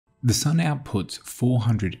The sun outputs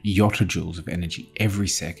 400 yottajoules of energy every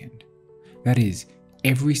second. That is,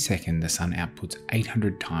 every second the sun outputs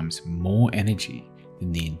 800 times more energy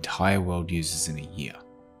than the entire world uses in a year.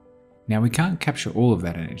 Now we can't capture all of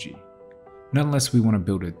that energy, not unless we want to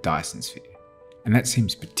build a Dyson sphere, and that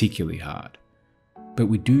seems particularly hard. But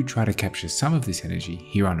we do try to capture some of this energy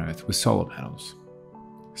here on Earth with solar panels.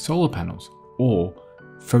 Solar panels, or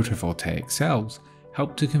photovoltaic cells,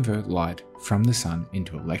 help to convert light from the sun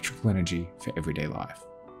into electrical energy for everyday life.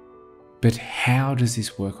 But how does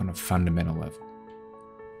this work on a fundamental level?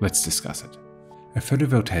 Let's discuss it. A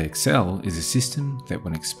photovoltaic cell is a system that,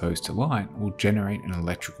 when exposed to light, will generate an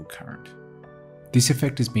electrical current. This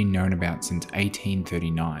effect has been known about since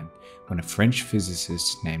 1839, when a French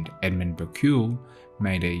physicist named Edmond Becquerel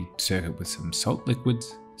made a circuit with some salt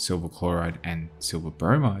liquids, silver chloride and silver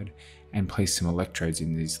bromide, and placed some electrodes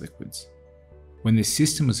in these liquids. When this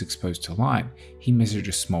system was exposed to light, he measured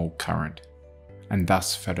a small current, and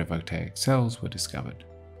thus photovoltaic cells were discovered.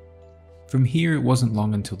 From here, it wasn't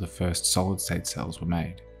long until the first solid-state cells were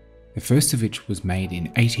made, the first of which was made in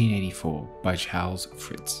 1884 by Charles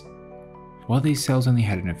Fritz. While these cells only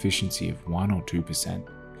had an efficiency of 1 or 2%,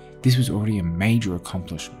 this was already a major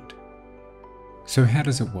accomplishment. So how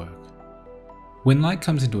does it work? When light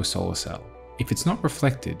comes into a solar cell, if it's not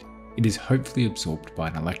reflected, it is hopefully absorbed by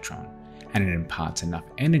an electron, and it imparts enough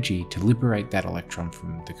energy to liberate that electron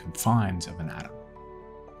from the confines of an atom.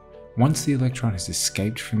 Once the electron has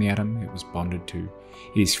escaped from the atom it was bonded to,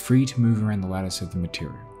 it is free to move around the lattice of the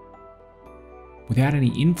material. Without any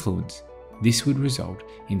influence, this would result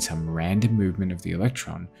in some random movement of the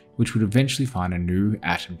electron, which would eventually find a new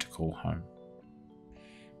atom to call home.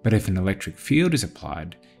 But if an electric field is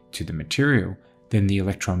applied to the material, then the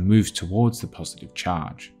electron moves towards the positive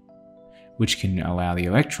charge, which can allow the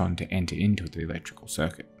electron to enter into the electrical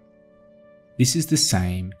circuit. This is the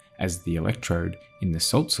same as the electrode in the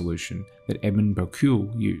salt solution that Edmond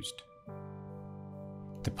Becquerel used.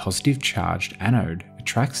 The positive charged anode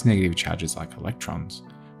attracts negative charges like electrons,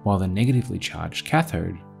 while the negatively charged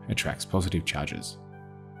cathode attracts positive charges.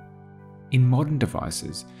 In modern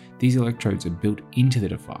devices, these electrodes are built into the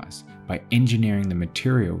device by engineering the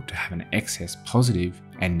material to have an excess positive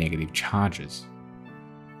and negative charges.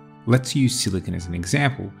 Let's use silicon as an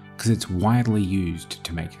example because it's widely used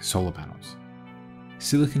to make solar panels.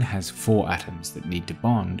 Silicon has 4 atoms that need to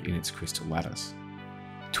bond in its crystal lattice.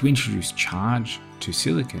 To introduce charge to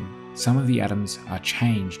silicon, some of the atoms are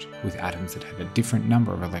changed with atoms that have a different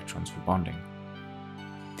number of electrons for bonding.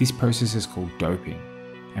 This process is called doping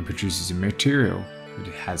and produces a material that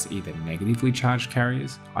has either negatively charged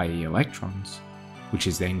carriers, i.e. electrons, which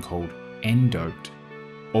is then called N-doped,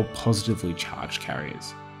 or positively charged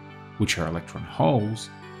carriers, which are electron holes,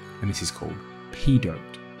 and this is called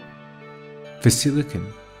P-doped. For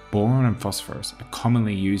silicon, boron and phosphorus are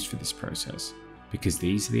commonly used for this process because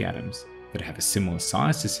these are the atoms that have a similar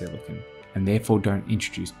size to silicon and therefore don't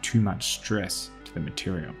introduce too much stress to the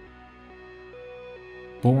material.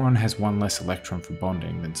 Boron has 1 less electron for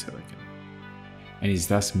bonding than silicon, and is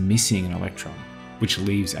thus missing an electron, which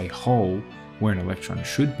leaves a hole where an electron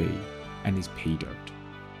should be and is P-doped.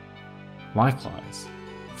 Likewise,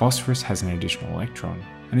 phosphorus has an additional electron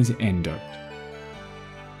and is N-doped.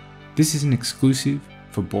 This isn't exclusive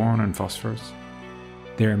for boron and phosphorus.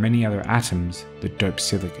 There are many other atoms that dope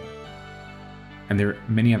silicon, and there are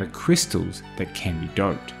many other crystals that can be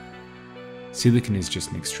doped. Silicon is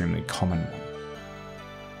just an extremely common one.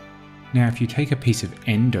 Now, if you take a piece of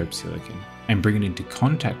N-doped silicon and bring it into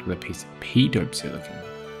contact with a piece of P-doped silicon,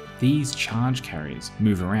 these charge carriers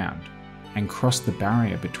move around and cross the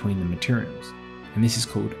barrier between the materials, and this is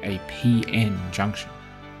called a PN-junction.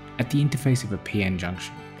 At the interface of a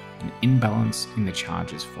PN-junction, an imbalance in the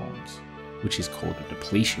charges forms, which is called a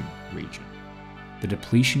depletion region. The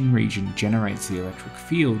depletion region generates the electric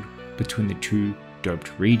field between the 2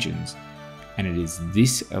 doped regions, and it is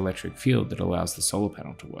this electric field that allows the solar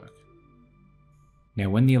panel to work. Now,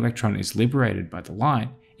 when the electron is liberated by the light,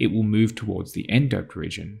 it will move towards the N-doped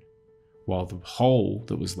region, while the hole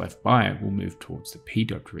that was left by it will move towards the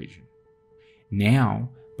P-doped region. Now,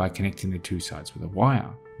 by connecting the 2 sides with a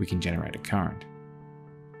wire, we can generate a current.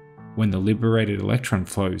 When the liberated electron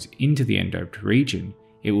flows into the N-doped region,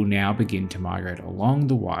 it will now begin to migrate along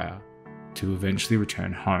the wire to eventually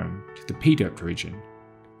return home to the P-doped region,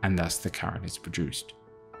 and thus the current is produced.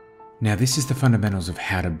 Now, this is the fundamentals of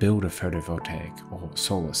how to build a photovoltaic or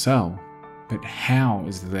solar cell, but how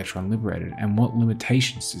is the electron liberated and what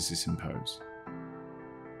limitations does this impose?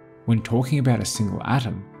 When talking about a single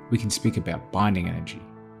atom, we can speak about binding energy,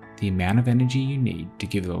 the amount of energy you need to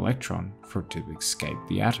give the electron for it to escape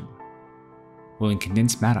the atom. while in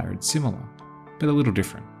condensed matter it's similar, but a little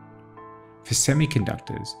different. For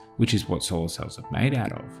semiconductors, which is what solar cells are made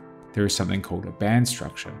out of, there is something called a band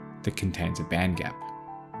structure that contains a band gap.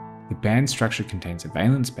 The band structure contains a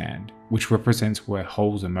valence band, which represents where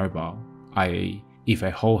holes are mobile, i.e., if a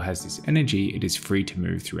hole has this energy, it is free to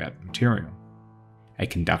move throughout the material. A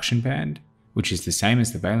conduction band, which is the same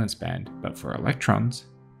as the valence band but for electrons,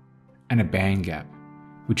 and a band gap,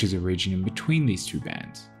 which is a region in between these two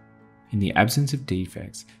bands. In the absence of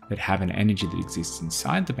defects that have an energy that exists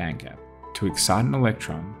inside the band gap, to excite an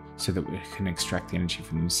electron so that it can extract the energy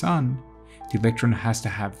from the sun, the electron has to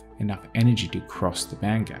have enough energy to cross the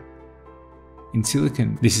band gap. In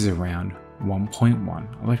silicon, this is around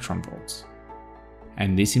 1.1 electron volts,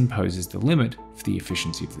 and this imposes the limit for the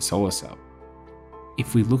efficiency of the solar cell.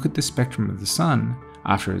 If we look at the spectrum of the sun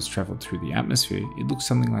after it has travelled through the atmosphere, it looks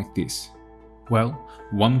something like this. Well,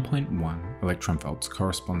 1.1 electron volts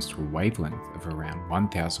corresponds to a wavelength of around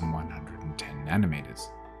 1110 nanometers,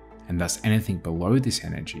 and thus anything below this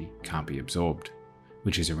energy can't be absorbed,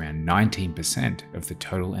 which is around 19% of the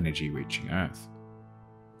total energy reaching Earth.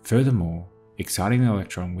 Furthermore, exciting an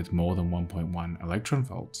electron with more than 1.1 electron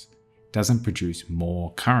volts doesn't produce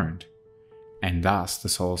more current, and thus the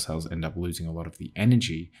solar cells end up losing a lot of the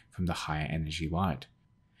energy from the higher energy light,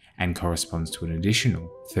 and corresponds to an additional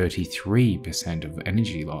 33% of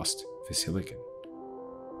energy lost for silicon.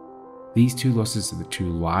 These two losses are the two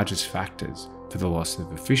largest factors for the loss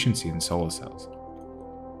of efficiency in solar cells,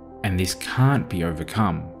 and this can't be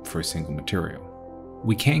overcome for a single material.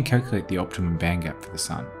 We can calculate the optimum band gap for the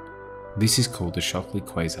sun. This is called the Shockley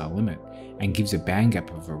quasar limit and gives a band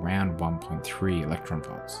gap of around 1.3 electron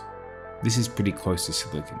volts. This is pretty close to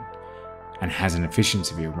silicon and has an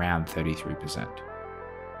efficiency of around 33%.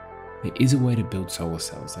 There is a way to build solar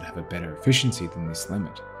cells that have a better efficiency than this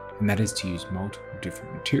limit, and that is to use multiple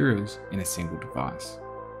different materials in a single device.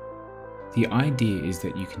 The idea is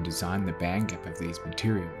that you can design the band gap of these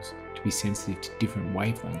materials to be sensitive to different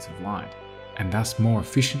wavelengths of light, and thus more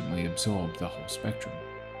efficiently absorb the whole spectrum.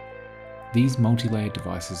 These multi-layered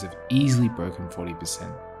devices have easily broken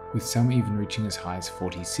 40%, with some even reaching as high as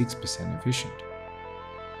 46% efficient.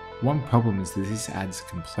 One problem is that this adds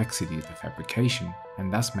complexity to the fabrication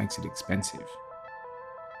and thus makes it expensive.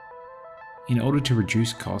 In order to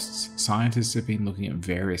reduce costs, scientists have been looking at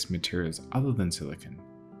various materials other than silicon.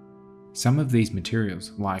 Some of these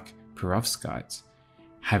materials, like perovskites,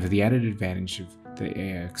 have the added advantage of that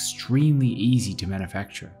they are extremely easy to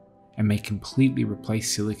manufacture and may completely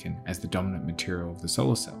replace silicon as the dominant material of the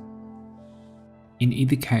solar cell. In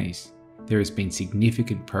either case, there has been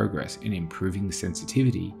significant progress in improving the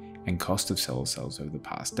sensitivity and cost of solar cells over the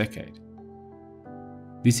past decade.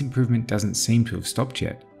 This improvement doesn't seem to have stopped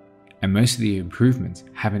yet, and most of the improvements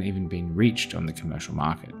haven't even been reached on the commercial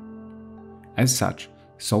market. As such,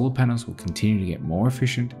 solar panels will continue to get more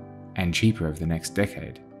efficient and cheaper over the next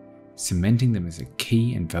decade, cementing them as a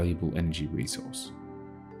key and valuable energy resource.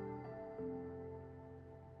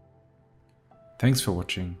 Thanks for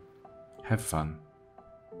watching. Have fun.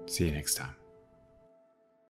 See you next time.